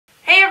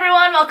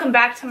welcome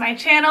back to my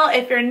channel.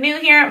 If you're new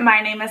here,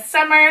 my name is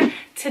Summer.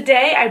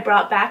 Today I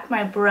brought back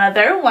my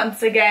brother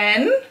once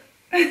again.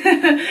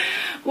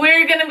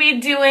 We're gonna be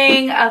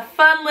doing a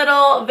fun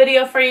little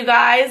video for you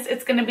guys.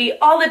 It's gonna be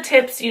all the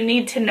tips you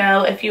need to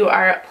know if you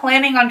are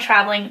planning on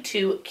traveling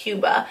to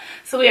Cuba.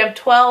 So we have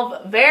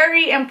 12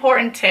 very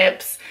important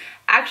tips.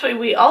 Actually,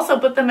 we also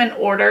put them in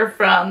order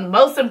from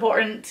most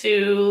important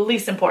to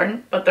least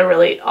important, but they're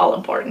really all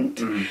important.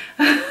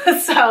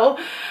 So,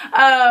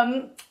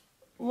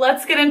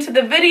 let's get into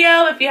the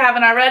video. If you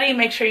haven't already,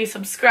 make sure you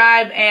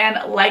subscribe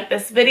and like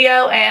this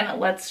video, and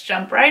let's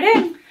jump right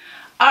in.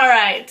 All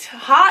right,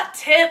 hot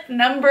tip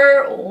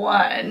number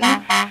 1.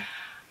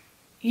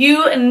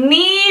 You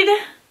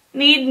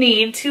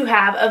need to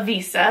have a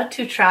visa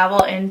to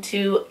travel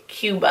into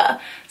Cuba.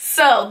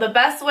 So the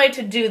best way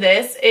to do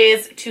this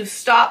is to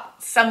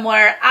stop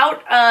somewhere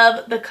out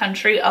of the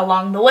country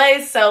along the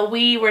way. So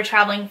we were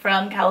traveling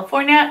from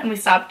California and we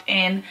stopped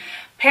in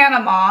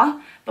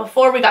Panama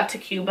before we got to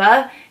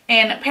Cuba,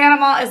 and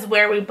Panama is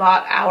where we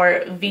bought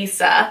our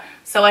visa.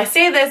 So I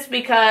say this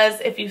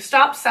because if you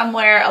stop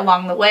somewhere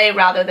along the way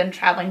rather than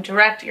traveling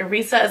direct, your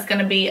visa is going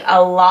to be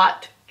a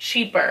lot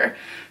cheaper.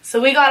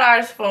 So we got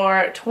ours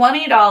for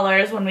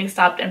 $20 when we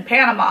stopped in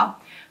Panama.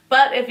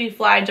 But if you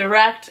fly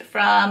direct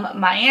from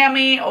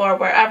Miami or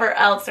wherever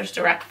else there's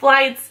direct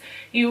flights,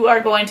 you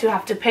are going to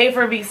have to pay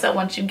for a visa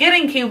once you get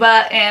in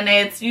Cuba, and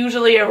it's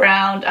usually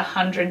around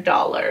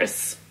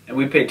 $100. And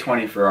we paid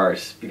 $20 for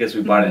ours because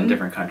we bought it in a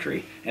different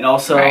country. And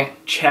also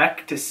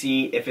check to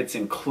see if it's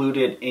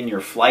included in your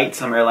flight.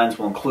 Some airlines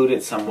will include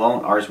it, some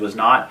won't. Ours was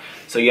not.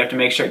 So you have to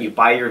make sure you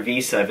buy your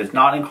visa. If it's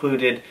not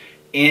included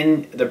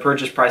in the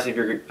purchase price of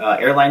your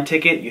airline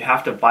ticket, you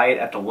have to buy it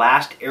at the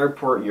last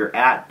airport you're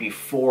at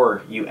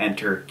before you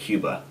enter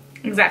Cuba.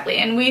 Exactly,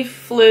 and we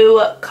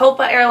flew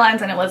Copa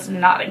Airlines and it was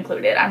not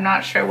included. I'm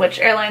not sure which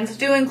airlines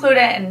do include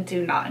it and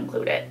do not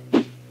include it.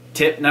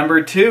 Tip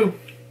number 2.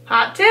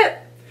 Hot tip.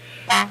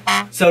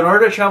 So in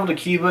order to travel to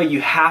Cuba,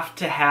 you have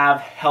to have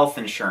health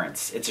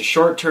insurance. It's a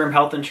short-term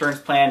health insurance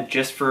plan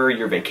just for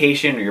your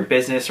vacation or your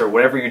business or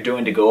whatever you're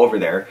doing to go over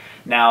there.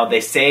 Now,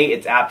 they say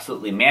it's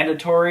absolutely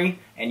mandatory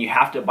and you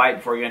have to buy it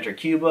before you enter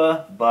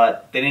Cuba,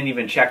 but they didn't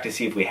even check to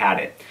see if we had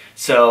it.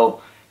 So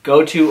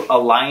go to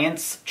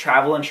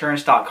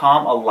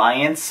alliancetravelinsurance.com,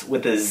 Alliance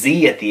with a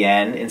Z at the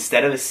end.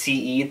 Instead of a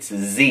CE, it's a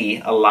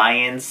Z,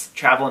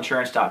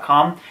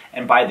 alliancetravelinsurance.com,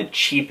 and buy the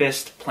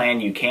cheapest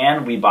plan you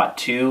can. We bought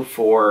 2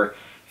 for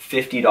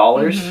 $50,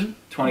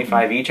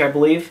 $25 each, I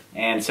believe.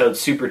 And so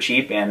it's super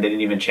cheap, and they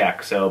didn't even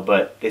check. So,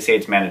 but they say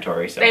it's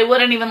mandatory. So they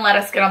wouldn't even let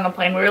us get on the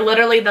plane. We were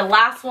literally the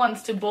last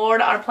ones to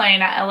board our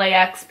plane at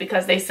LAX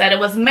because they said it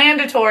was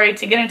mandatory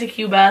to get into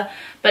Cuba,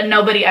 but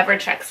nobody ever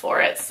checks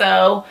for it.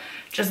 So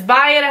just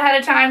buy it ahead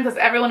of time because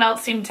everyone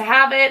else seemed to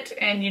have it,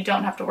 and you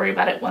don't have to worry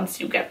about it once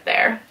you get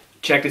there.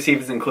 Check to see if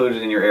it's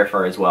included in your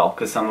airfare as well,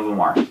 because some of them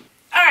are.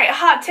 All right,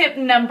 hot tip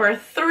number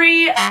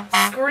 3,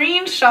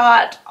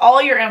 screenshot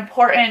all your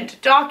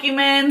important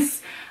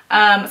documents,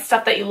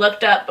 stuff that you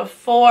looked up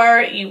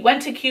before you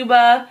went to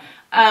Cuba,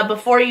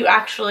 before you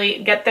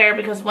actually get there,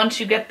 because once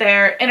you get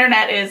there,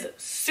 internet is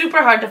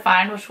super hard to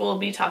find, which we'll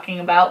be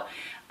talking about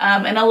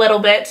in a little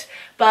bit.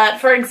 But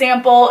for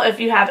example, if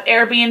you have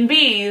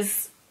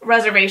Airbnbs,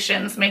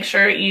 reservations, make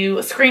sure you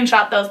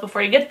screenshot those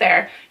before you get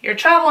there. Your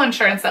travel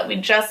insurance that we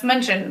just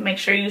mentioned, make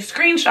sure you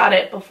screenshot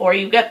it before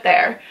you get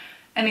there.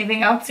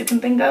 Anything else you can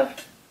think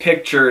of?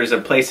 Pictures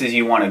of places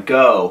you want to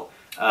go,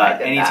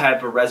 any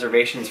type of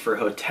reservations for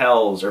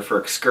hotels or for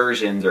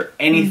excursions or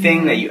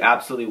anything that you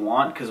absolutely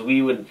want, because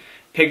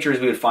pictures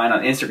we would find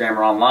on Instagram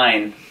or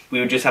online, we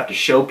would just have to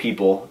show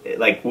people,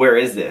 like, where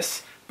is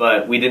this?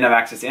 But we didn't have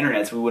access to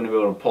internet, so we wouldn't be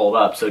able to pull it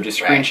up. So just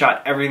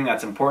screenshot everything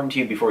that's important to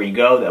you before you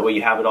go. That way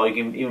you have it all. You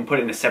can even put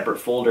it in a separate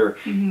folder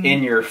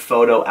in your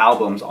photo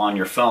albums on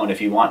your phone if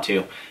you want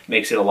to.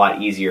 Makes it a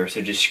lot easier.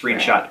 So just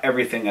screenshot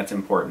everything that's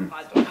important.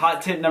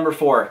 Hot tip number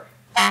 4.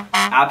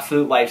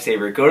 Absolute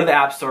lifesaver. Go to the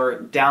App Store,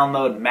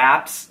 download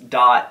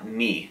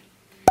maps.me.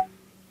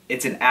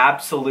 It's an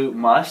absolute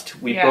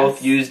must. We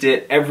both used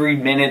it every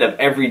minute of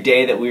every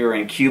day that we were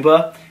in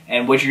Cuba.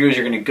 And what you do is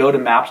you're going to go to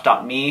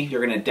maps.me,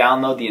 you're going to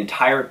download the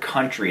entire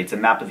country. It's a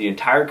map of the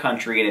entire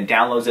country, and it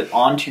downloads it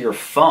onto your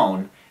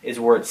phone is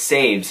where it's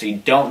saved. So you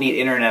don't need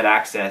internet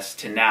access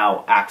to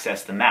now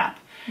access the map.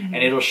 And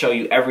it'll show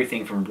you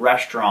everything from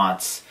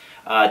restaurants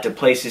to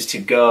places to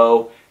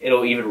go.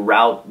 It'll even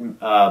route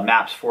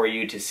maps for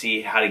you to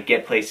see how to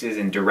get places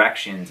and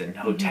directions and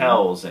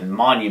hotels and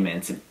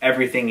monuments, and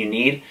everything you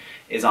need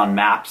is on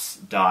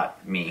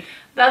maps.me.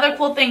 The other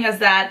cool thing is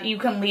that you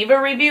can leave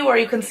a review or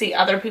you can see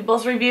other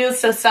people's reviews.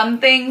 So some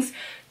things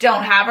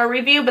don't have a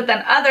review, but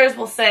then others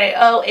will say,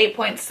 oh,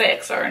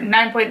 8.6 or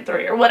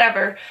 9.3 or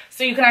whatever.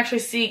 So you can actually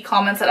see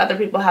comments that other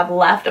people have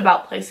left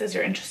about places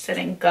you're interested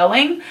in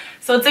going.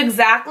 So it's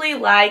exactly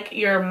like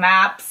your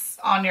maps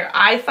on your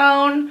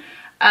iPhone,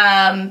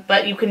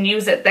 but you can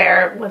use it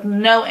there with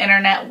no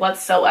internet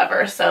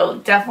whatsoever. So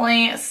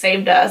definitely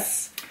saved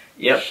us.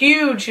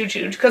 Huge, huge,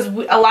 huge. Because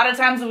a lot of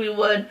times we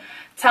would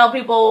tell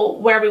people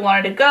where we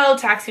wanted to go,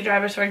 taxi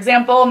drivers, for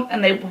example,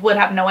 and they would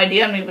have no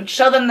idea, and we would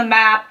show them the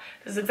map.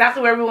 This is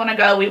exactly where we want to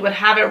go. We would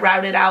have it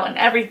routed out and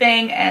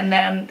everything, and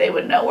then they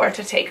would know where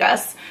to take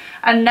us.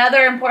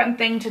 Another important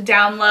thing to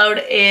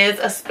download is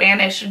a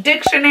Spanish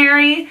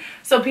dictionary.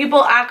 So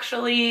people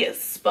actually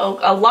spoke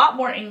a lot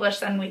more English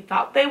than we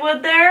thought they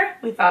would there.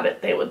 We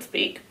thought they would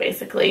speak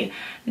basically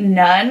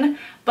none.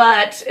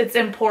 But it's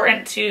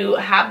important to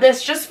have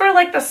this just for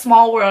like the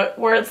small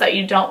words that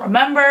you don't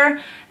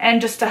remember,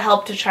 and just to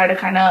help to try to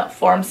kind of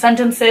form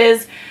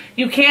sentences.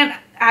 You can't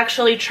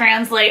actually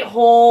translate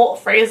whole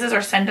phrases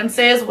or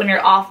sentences when you're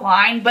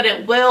offline, but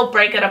it will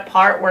break it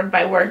apart word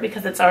by word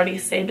because it's already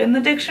saved in the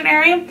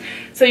dictionary.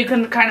 So you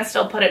can kind of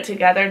still put it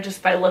together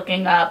just by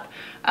looking up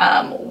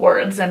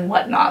words and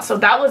whatnot. So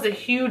that was a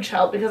huge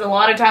help, because a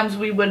lot of times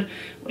we would,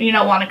 you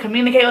know, want to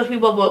communicate with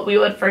people, but we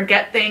would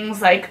forget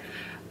things like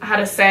how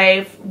to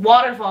say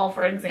waterfall,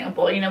 for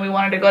example. You know, we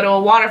wanted to go to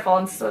a waterfall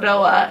in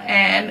Sodoa,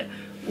 and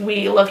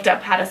we looked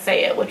up how to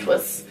say it, which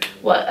was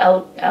what,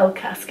 El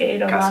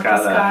Cascade or La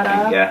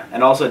Cascada. Yeah,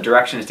 and also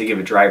directions to give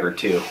a driver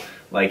too,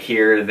 like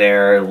here,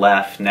 there,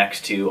 left,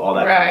 next to, all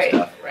that kind of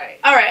stuff. Right.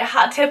 All right,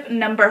 hot tip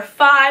number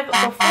 5.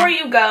 Before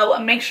you go,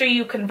 make sure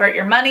you convert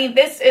your money.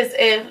 This is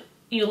if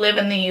you live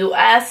in the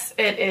US.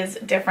 It is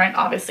different,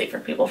 obviously, for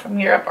people from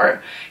Europe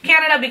or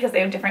Canada because they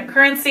have different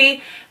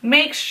currency.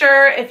 Make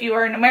sure if you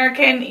are an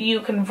American, you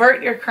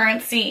convert your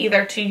currency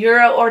either to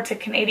Euro or to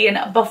Canadian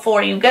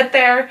before you get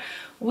there.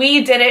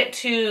 We did it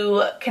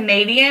to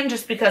Canadian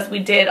just because we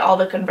did all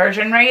the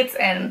conversion rates,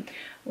 and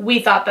we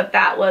thought that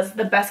that was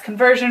the best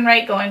conversion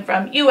rate, going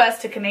from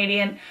US to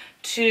Canadian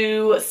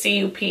to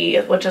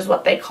CUP, which is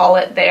what they call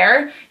it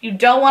there. You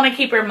don't want to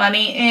keep your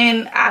money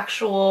in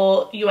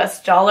actual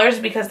US dollars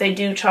because they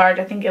do charge,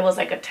 I think it was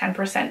like a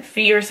 10%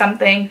 fee or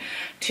something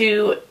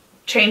to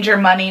change your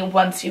money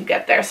once you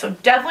get there. So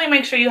definitely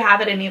make sure you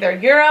have it in either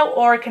Euro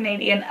or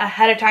Canadian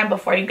ahead of time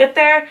before you get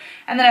there.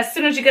 And then as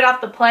soon as you get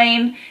off the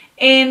plane,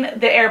 in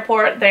the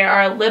airport, there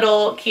are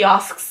little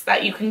kiosks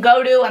that you can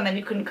go to, and then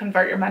you can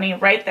convert your money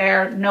right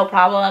there, no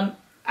problem.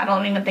 I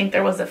don't even think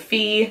there was a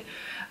fee,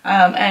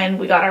 and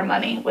we got our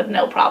money with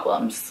no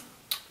problems.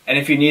 And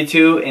if you need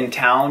to, in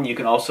town, you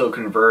can also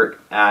convert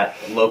at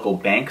local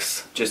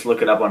banks. Just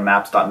look it up on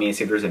maps.me and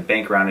see if there's a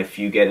bank around if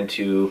you get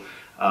into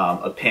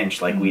a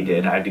pinch like we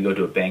did. I had to go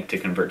to a bank to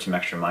convert some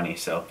extra money,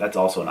 so that's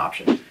also an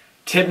option.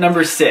 Tip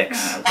number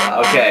 6.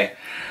 Okay.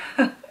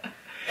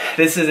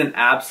 This is an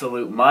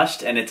absolute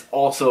must, and it's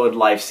also a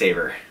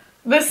lifesaver.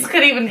 This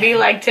could even be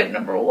like tip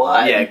number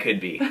 1. Yeah, it could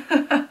be.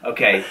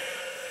 Okay.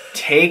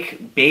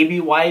 Take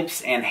baby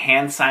wipes and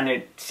hand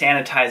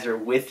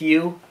sanitizer with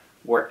you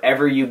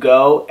wherever you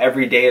go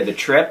every day of the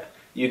trip.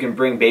 You can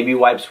bring baby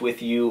wipes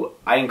with you.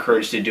 I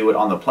encourage to do it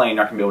on the plane.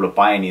 You're not going to be able to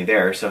buy any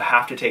there, so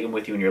have to take them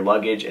with you in your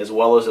luggage, as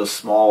well as those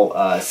small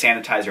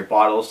sanitizer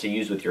bottles to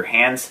use with your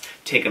hands.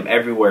 Take them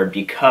everywhere,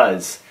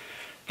 because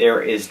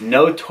there is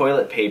no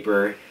toilet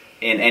paper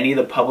in any of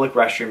the public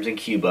restrooms in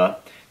Cuba.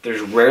 There's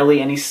rarely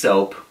any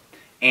soap,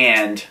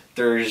 and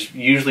there's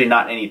usually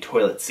not any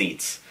toilet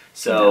seats.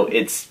 So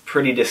it's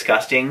pretty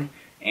disgusting,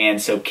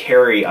 and so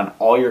carry on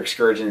all your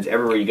excursions,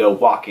 everywhere you go,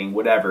 walking,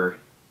 whatever,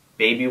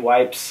 baby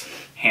wipes,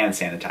 hand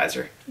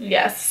sanitizer.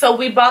 Yes, so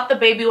we bought the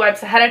baby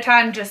wipes ahead of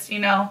time, just, you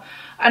know,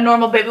 a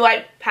normal baby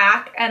wipe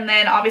pack, and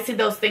then obviously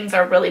those things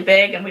are really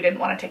big and we didn't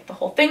want to take the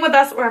whole thing with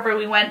us wherever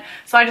we went,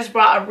 so I just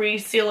brought a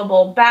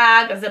resealable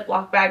bag. A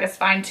Ziploc bag is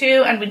fine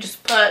too, and we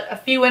just put a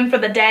few in for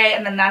the day,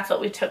 and then that's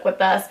what we took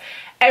with us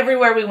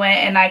everywhere we went.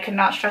 And I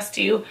cannot stress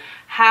to you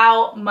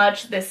how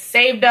much this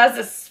saved us,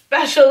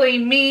 especially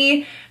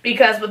me,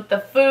 because with the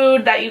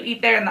food that you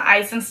eat there and the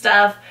ice and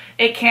stuff,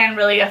 it can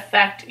really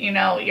affect, you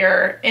know,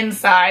 your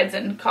insides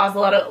and cause a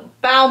lot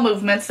of bowel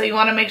movements. So you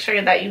want to make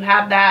sure that you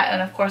have that.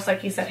 And of course,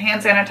 like you said,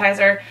 hand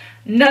sanitizer.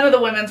 None of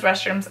the women's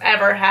restrooms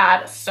ever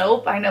had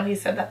soap. I know he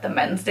said that the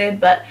men's did,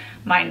 but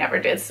mine never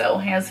did. So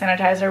hand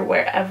sanitizer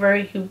wherever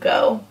you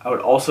go. I would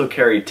also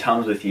carry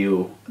Tums with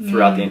you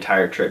throughout the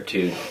entire trip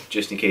too,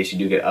 just in case you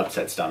do get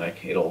upset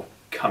stomach. It'll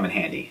come in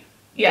handy.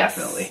 Yes,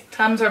 definitely.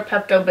 Tums or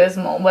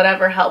Pepto-Bismol,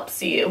 whatever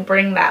helps you.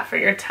 Bring that for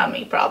your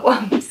tummy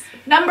problems.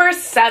 Number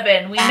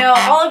 7, we know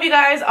all of you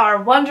guys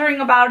are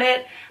wondering about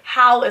it.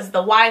 How is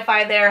the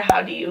Wi-Fi there?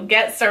 How do you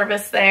get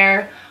service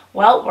there?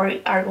 Well,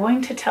 we are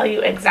going to tell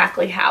you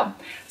exactly how.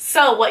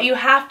 So what you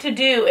have to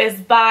do is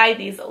buy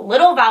these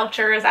little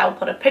vouchers. I will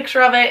put a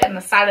picture of it in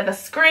the side of the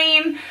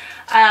screen.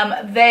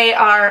 They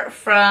are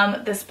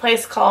from this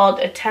place called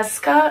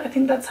Itesca. I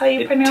think that's how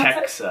you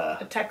pronounce it.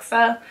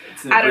 Itesca.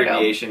 It's an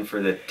abbreviation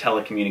for the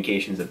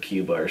telecommunications of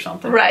Cuba or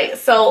something. Right.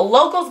 So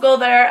locals go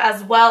there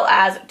as well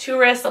as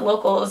tourists. The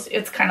locals,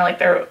 it's kind of like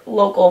their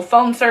local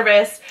phone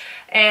service.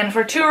 And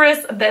for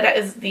tourists, that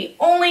is the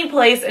only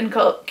place in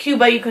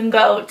Cuba you can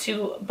go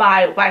to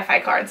buy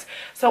Wi-Fi cards.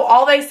 So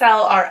all they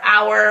sell are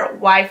our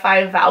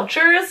Wi-Fi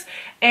vouchers,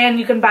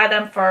 and you can buy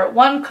them for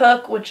 1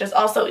 cook, which is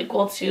also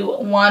equal to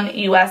 $1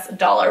 US,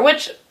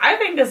 which I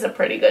think is a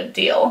pretty good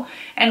deal.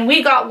 And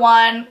we got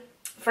one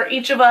for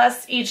each of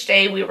us, each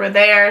day we were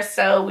there.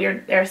 So we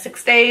were there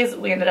 6 days.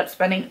 We ended up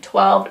spending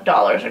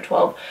 $12 or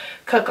 12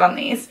 cook on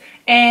these.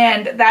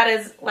 And that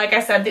is, like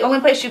I said, the only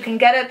place you can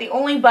get it. The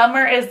only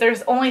bummer is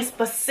there's only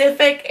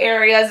specific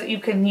areas that you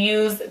can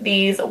use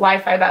these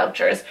Wi-Fi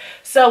vouchers.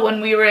 So when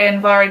we were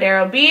in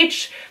Varadero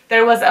Beach,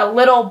 there was a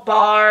little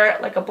bar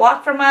like a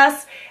block from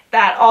us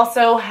that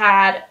also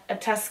had a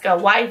Tesca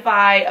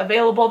Wi-Fi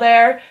available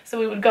there. So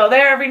we would go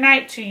there every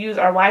night to use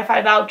our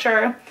Wi-Fi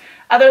voucher.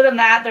 Other than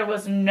that, there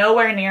was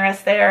nowhere near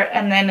us there.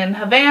 And then in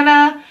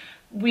Havana,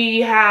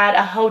 we had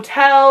a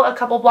hotel a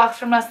couple blocks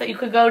from us that you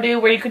could go to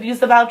where you could use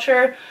the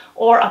voucher,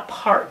 or a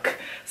park.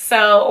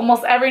 So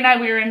almost every night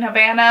we were in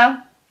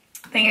Havana,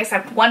 I think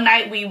except one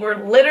night we were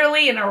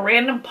literally in a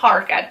random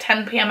park at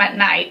 10 p.m. at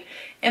night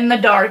in the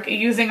dark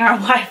using our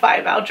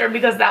Wi-Fi voucher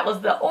because that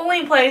was the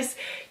only place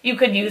you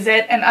could use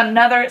it. And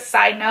another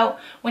side note,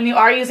 when you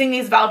are using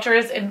these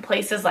vouchers in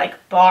places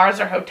like bars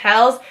or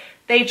hotels,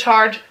 they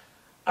charge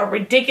a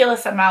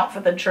ridiculous amount for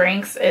the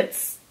drinks.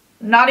 It's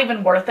not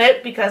even worth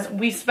it because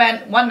we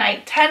spent one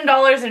night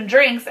 $10 in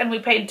drinks and we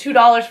paid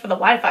 $2 for the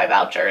Wi-Fi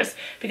vouchers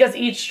because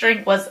each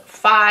drink was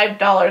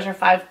 $5 or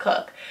 5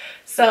 cook.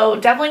 So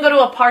definitely go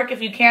to a park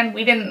if you can.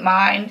 We didn't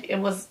mind. It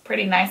was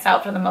pretty nice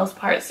out for the most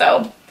part.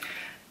 So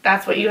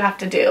that's what you have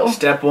to do.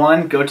 Step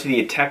 1, go to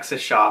the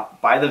Texas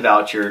shop, buy the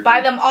voucher.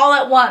 Buy them all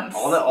at once.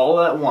 All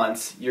at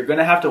once. You're going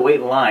to have to wait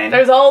in line.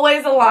 There's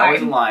always a line.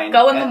 Always a line.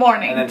 Go in the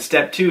morning. And then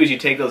step 2 is you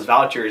take those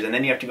vouchers and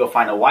then you have to go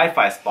find a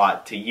Wi-Fi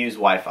spot to use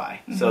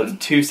Wi-Fi. So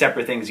it's 2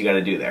 separate things you got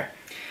to do there.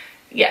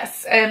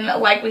 Yes, and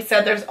like we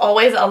said, there's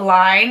always a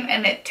line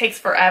and it takes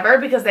forever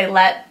because they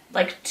let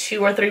like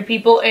 2 or 3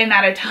 people in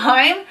at a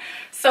time.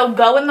 So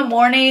go in the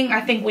morning. I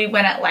think we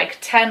went at like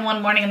 10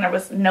 one morning and there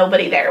was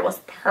nobody there. It was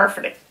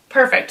perfect.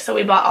 So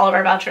we bought all of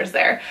our vouchers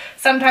there.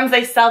 Sometimes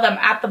they sell them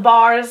at the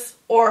bars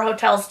or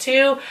hotels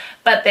too,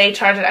 but they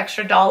charge an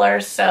extra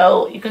 $1.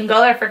 So you can go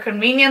there for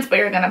convenience, but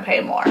you're going to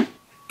pay more.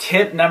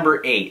 Tip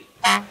number 8.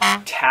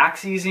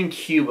 Taxis in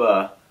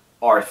Cuba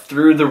are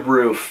through the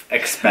roof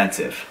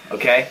expensive,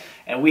 okay?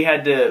 And we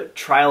had to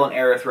trial and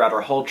error throughout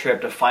our whole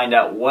trip to find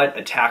out what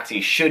a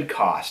taxi should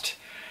cost.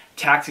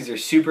 Taxis are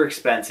super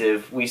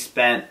expensive. We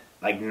spent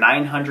like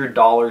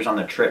 $900 on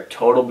the trip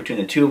total between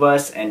the two of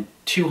us, and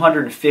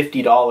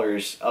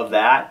 $250 of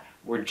that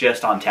were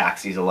just on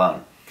taxis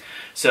alone.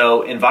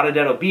 So in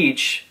Varadero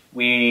Beach,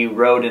 we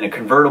rode in a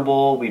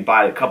convertible, we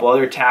bought a couple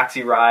other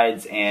taxi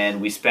rides,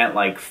 and we spent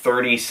like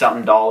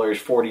 $30-something,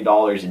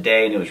 $40 a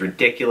day, and it was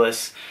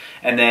ridiculous.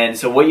 And then,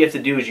 so what you have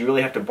to do is you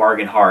really have to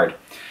bargain hard.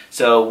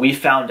 So we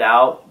found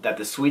out that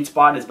the sweet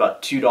spot is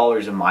about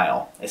 $2 a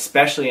mile,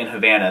 especially in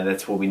Havana.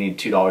 That's what we need,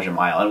 $2 a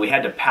mile. And we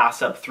had to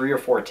pass up 3 or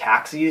 4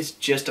 taxis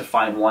just to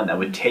find one that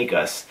would take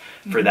us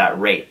for that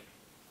rate.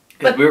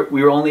 Because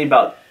we were only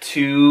about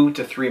 2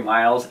 to 3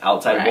 miles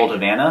outside of Old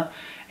Havana,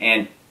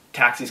 and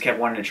taxis kept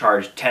wanting to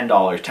charge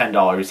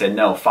 $10. We said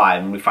no,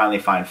 5, and we finally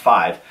find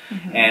 5.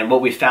 And what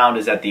we found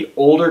is that the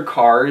older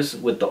cars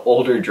with the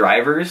older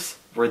drivers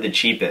were the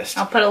cheapest.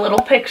 I'll put a little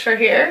picture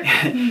here.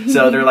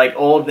 So they're like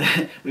old,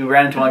 we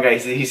ran into one guy,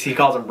 he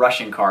calls them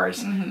Russian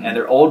cars. And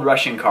they're old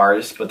Russian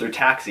cars, but they're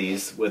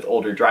taxis with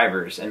older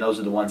drivers. And those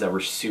are the ones that were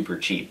super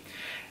cheap.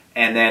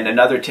 And then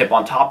another tip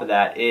on top of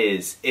that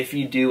is, if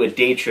you do a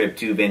day trip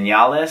to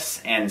Vinales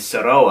and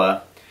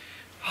Saroa,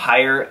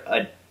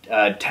 hire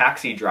a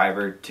taxi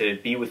driver to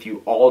be with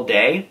you all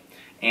day.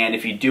 And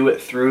if you do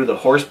it through the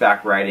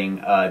horseback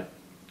riding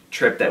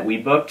trip that we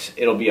booked,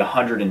 it'll be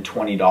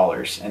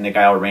 $120, and the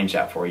guy will arrange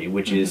that for you,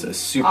 which is a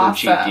super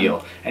cheap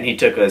deal. And he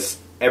took us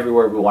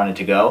everywhere we wanted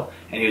to go,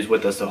 and he was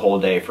with us the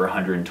whole day for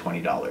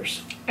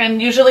 $120.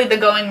 And usually the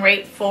going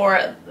rate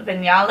for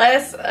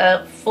Vinales,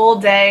 a full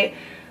day,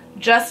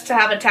 just to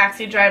have a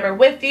taxi driver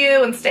with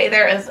you and stay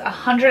there, is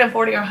 $140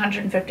 or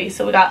 $150.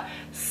 So we got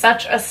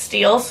such a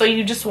steal. So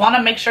you just want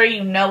to make sure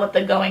you know what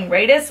the going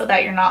rate is so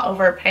that you're not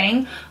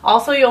overpaying.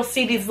 Also, you'll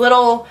see these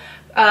little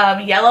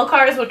yellow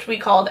cars, which we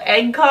called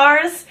egg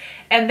cars,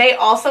 and they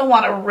also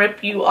want to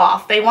rip you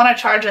off. They want to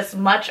charge as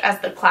much as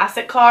the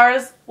classic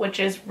cars, which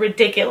is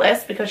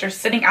ridiculous because you're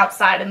sitting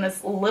outside in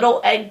this little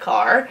egg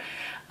car.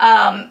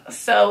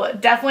 So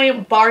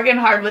definitely bargain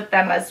hard with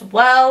them as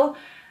well.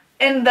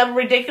 And the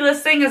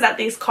ridiculous thing is that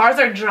these cars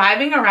are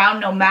driving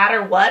around no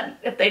matter what,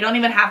 if they don't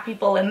even have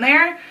people in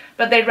there,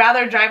 but they'd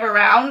rather drive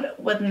around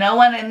with no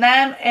one in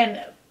them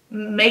and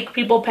make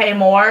people pay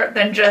more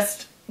than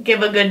just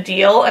give a good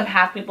deal and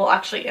have people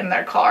actually in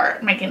their car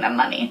making them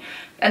money.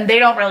 And they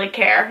don't really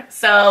care.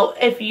 So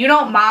if you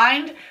don't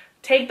mind,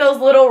 take those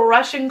little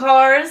Russian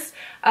cars,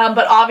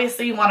 but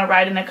obviously you want to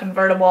ride in a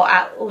convertible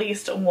at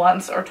least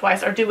once or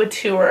twice, or do a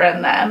tour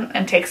in them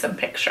and take some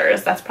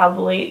pictures. That's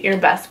probably your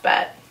best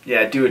bet.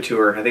 Yeah, do a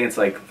tour. I think it's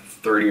like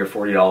 $30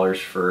 or $40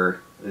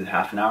 for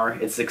half an hour.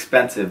 It's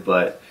expensive,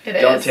 but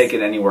don't take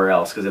it anywhere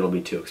else because it'll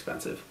be too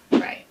expensive.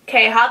 Right.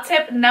 Okay, hot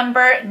tip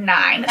number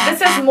 9.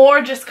 This is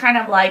more just kind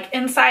of like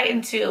insight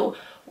into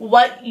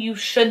what you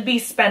should be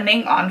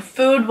spending on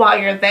food while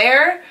you're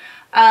there.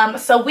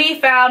 So we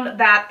found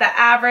that the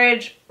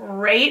average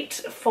rate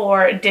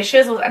for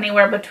dishes was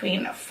anywhere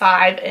between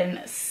 5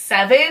 and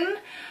 7.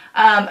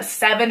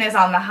 7 is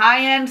on the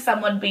high end.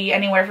 Some would be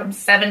anywhere from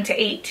 7 to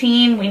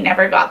 18. We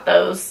never got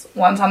those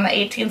ones on the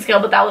 18 scale,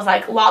 but that was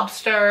like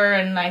lobster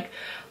and like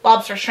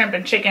lobster, shrimp,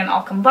 and chicken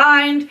all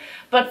combined.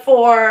 But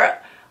for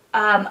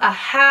a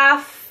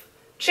half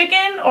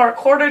chicken or a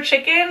quarter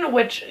chicken,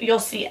 which you'll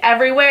see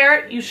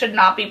everywhere, you should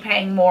not be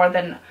paying more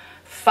than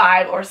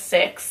 5 or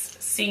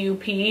 6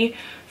 CUP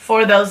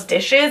for those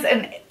dishes.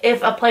 And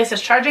if a place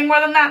is charging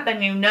more than that,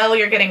 then you know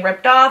you're getting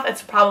ripped off.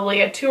 It's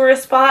probably a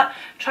tourist spot.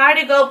 Try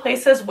to go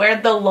places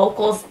where the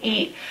locals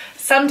eat.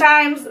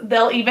 Sometimes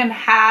they'll even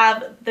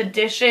have the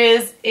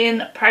dishes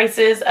in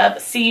prices of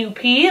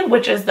CUP,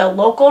 which is the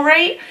local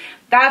rate.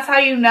 That's how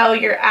you know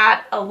you're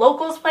at a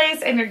locals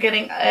place and you're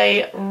getting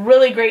a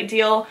really great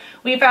deal.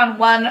 We found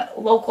one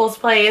locals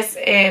place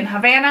in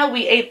Havana.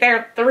 We ate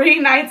there 3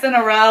 nights in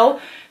a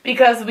row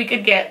because we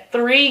could get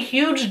 3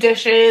 huge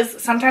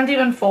dishes, sometimes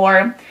even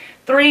 4,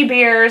 3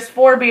 beers,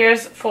 4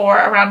 beers for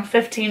around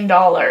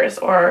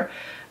 $15 or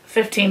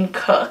 15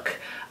 cook.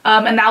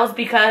 And that was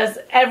because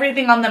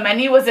everything on the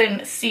menu was in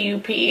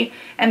CUP,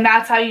 and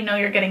that's how you know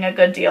you're getting a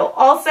good deal.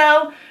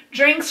 Also,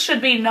 drinks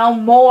should be no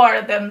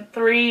more than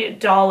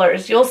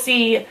 $3. You'll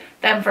see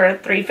them for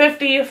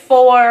 $3.50,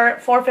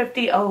 $4,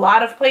 $4.50 a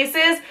lot of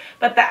places,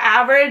 but the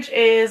average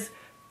is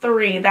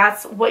 $3.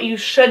 That's what you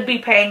should be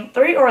paying,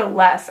 $3 or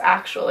less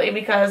actually,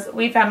 because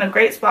we found a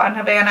great spot in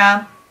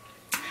Havana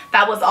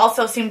that was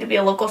also seemed to be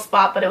a local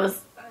spot, but it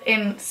was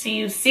in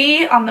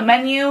CUC on the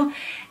menu,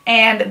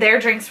 and their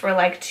drinks were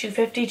like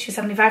 $2.50,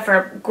 $2.75 for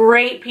a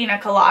great pina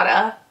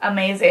colada.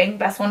 Amazing,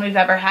 best one we've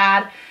ever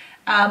had.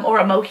 Or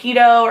a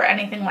mojito or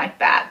anything like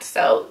that.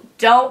 So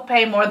don't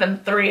pay more than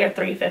 $3 or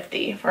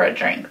 $3.50 for a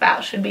drink.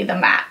 That should be the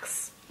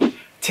max.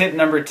 Tip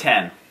number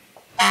 10.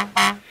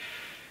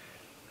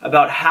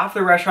 About half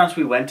the restaurants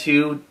we went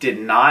to did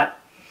not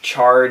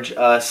charge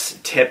us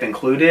tip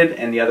included,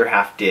 and the other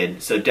half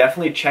did. So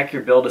definitely check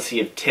your bill to see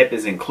if tip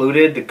is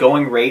included. The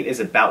going rate is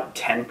about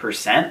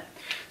 10%.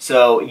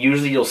 So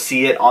usually you'll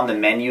see it on the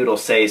menu. It'll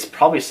say it's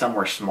probably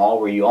somewhere small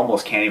where you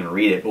almost can't even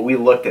read it. But we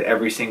looked at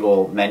every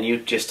single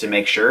menu just to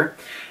make sure.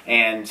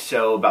 And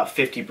so about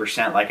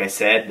 50%, like I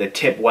said, the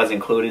tip was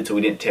included, so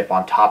we didn't tip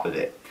on top of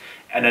it.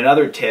 And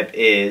another tip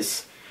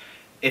is,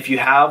 if you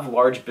have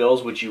large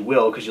bills, which you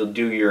will because you'll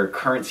do your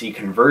currency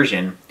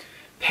conversion,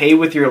 pay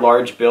with your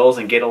large bills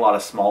and get a lot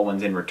of small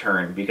ones in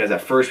return, because at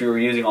first we were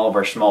using all of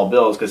our small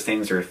bills because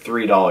things are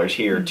 $3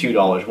 here,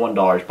 $2,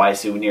 $1, buy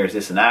souvenirs,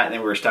 this and that, and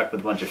then we were stuck with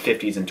a bunch of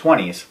 50s and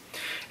 20s.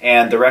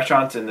 And the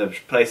restaurants and the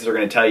places are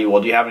going to tell you,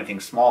 well, do you have anything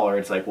smaller?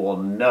 It's like, well,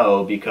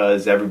 no,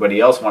 because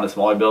everybody else wanted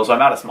smaller bills, so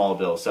I'm out of small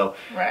bills. So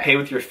pay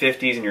with your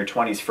 50s and your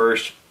 20s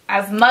first.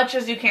 As much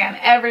as you can,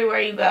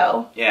 everywhere you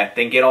go. Yeah,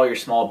 then get all your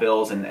small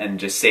bills and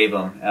just save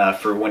them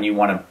for when you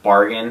want to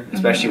bargain,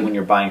 especially when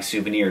you're buying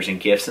souvenirs and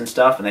gifts and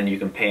stuff, and then you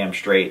can pay them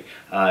straight.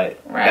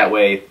 That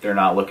way they're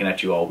not looking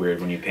at you all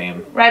weird when you pay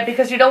them. Right,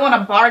 because you don't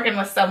want to bargain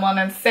with someone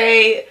and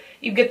say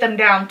you get them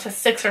down to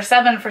 6 or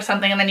 7 for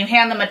something and then you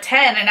hand them a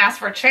 10 and ask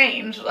for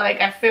change.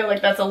 Like, I feel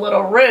like that's a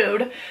little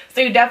rude.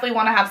 So you definitely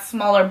want to have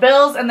smaller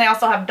bills, and they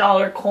also have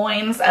dollar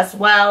coins as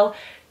well.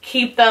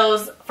 Keep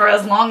those for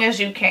as long as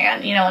you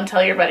can, you know,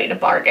 until you're ready to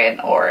bargain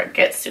or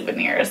get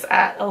souvenirs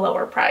at a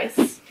lower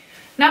price.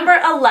 Number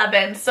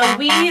 11. So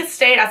we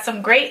stayed at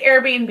some great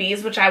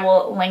Airbnbs, which I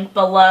will link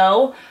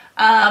below.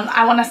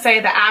 I want to say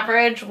the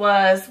average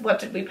was, what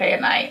did we pay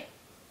a night?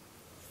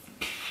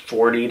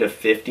 40 to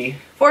 50.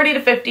 40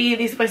 to 50.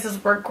 These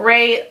places were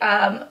great.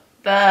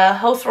 The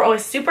hosts were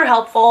always super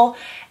helpful.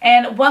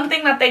 And one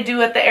thing that they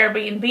do at the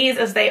Airbnbs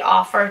is they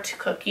offer to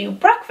cook you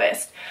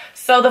breakfast.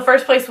 So the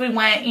first place we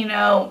went, you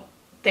know,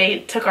 they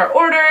took our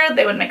order,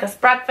 they would make us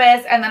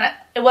breakfast, and then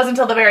it wasn't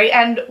until the very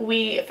end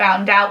we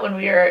found out when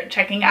we were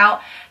checking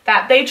out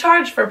that they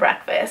charged for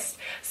breakfast.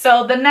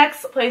 So the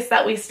next place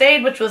that we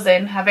stayed, which was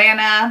in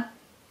Havana,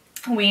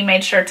 we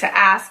made sure to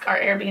ask our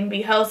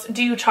Airbnb host,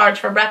 do you charge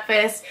for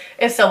breakfast?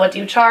 If so, what do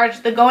you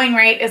charge? The going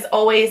rate is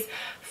always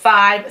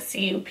 5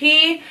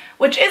 CUP,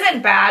 which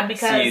isn't bad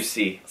because...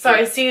 CUC.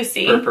 Sorry,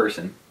 CUC. Per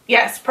person.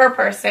 Yes, per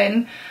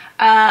person.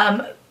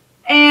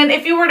 And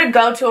if you were to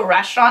go to a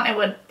restaurant, it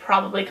would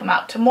probably come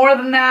out to more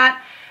than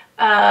that,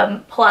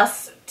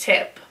 plus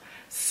tip.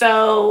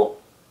 So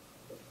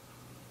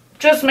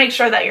just make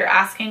sure that you're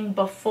asking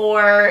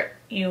before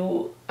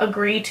you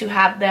agree to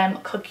have them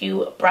cook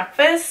you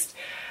breakfast.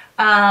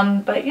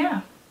 But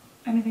yeah,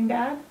 anything to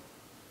add?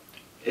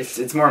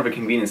 It's more of a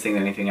convenience thing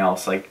than anything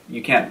else. Like,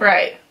 you can't...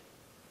 Right.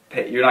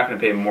 You're not going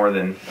to pay more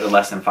than or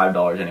less than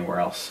 $5 anywhere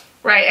else.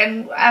 Right,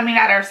 and I mean,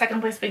 at our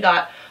second place we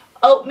got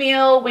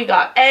oatmeal, we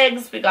got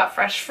eggs, we got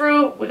fresh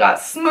fruit, we got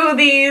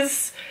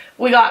smoothies,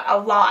 we got a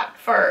lot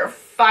for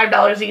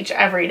 $5 each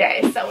every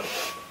day. So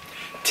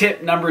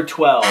tip number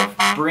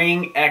 12,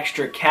 bring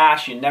extra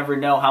cash. You never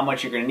know how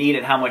much you're going to need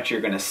and how much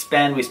you're going to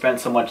spend. We spent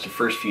so much the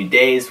first few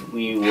days.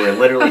 We were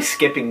literally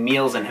skipping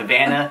meals in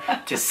Havana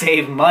to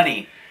save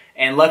money.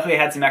 And luckily I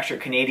had some extra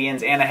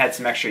Canadians and I had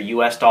some extra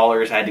US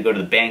dollars. I had to go to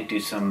the bank, do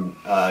some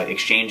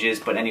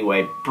exchanges. But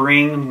anyway,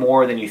 bring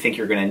more than you think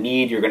you're going to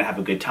need. You're going to have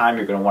a good time.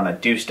 You're going to want to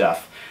do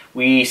stuff.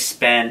 We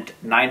spent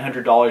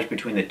 $900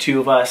 between the two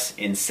of us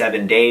in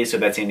 7 days. So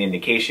that's an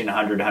indication,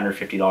 $100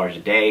 to $150 a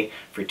day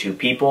for 2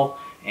 people.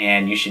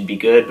 And you should be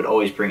good, but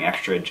always bring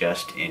extra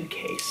just in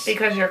case.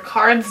 Because your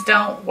cards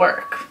don't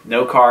work.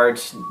 No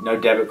cards, no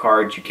debit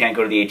cards. You can't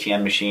go to the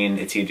ATM machine.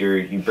 It's either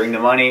you bring the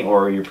money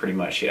or you're pretty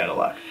much shit out of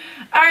luck.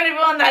 Alright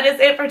everyone, that is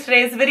it for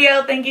today's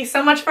video. Thank you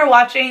so much for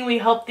watching. We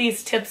hope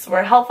these tips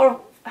were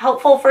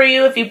helpful for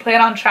you if you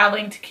plan on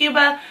traveling to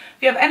Cuba.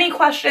 If you have any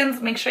questions,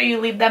 make sure you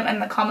leave them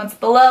in the comments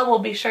below. We'll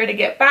be sure to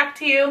get back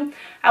to you.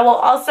 I will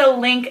also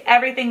link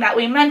everything that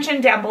we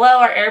mentioned down below,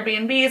 our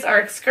Airbnbs, our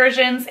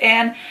excursions,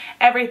 and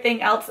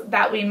everything else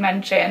that we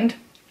mentioned.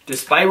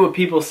 Despite what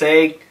people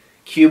say,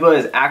 Cuba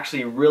is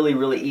actually really,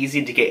 really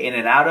easy to get in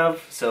and out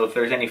of. So if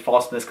there's any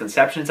false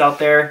misconceptions out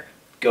there,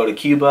 go to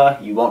Cuba.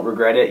 You won't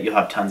regret it. You'll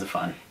have tons of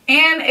fun.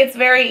 And it's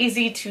very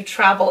easy to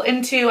travel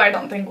into. I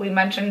don't think we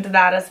mentioned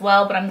that as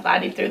well, but I'm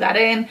glad you threw that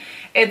in.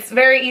 It's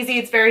very easy.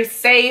 It's very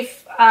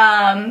safe,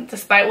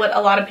 despite what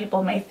a lot of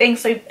people may think.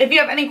 So if you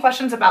have any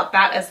questions about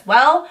that as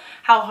well,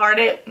 how hard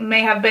it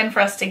may have been for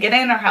us to get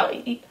in or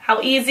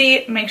how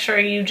easy, make sure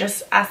you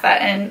just ask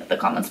that in the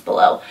comments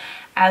below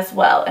as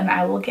well, and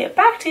I will get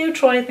back to you.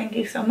 Troy, thank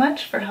you so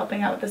much for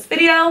helping out with this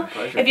video.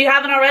 If you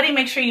haven't already,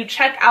 make sure you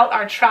check out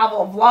our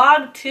travel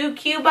vlog to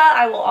Cuba.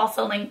 I will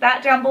also link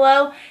that down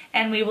below,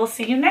 and we will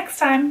see you next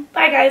time.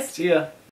 Bye guys. See ya.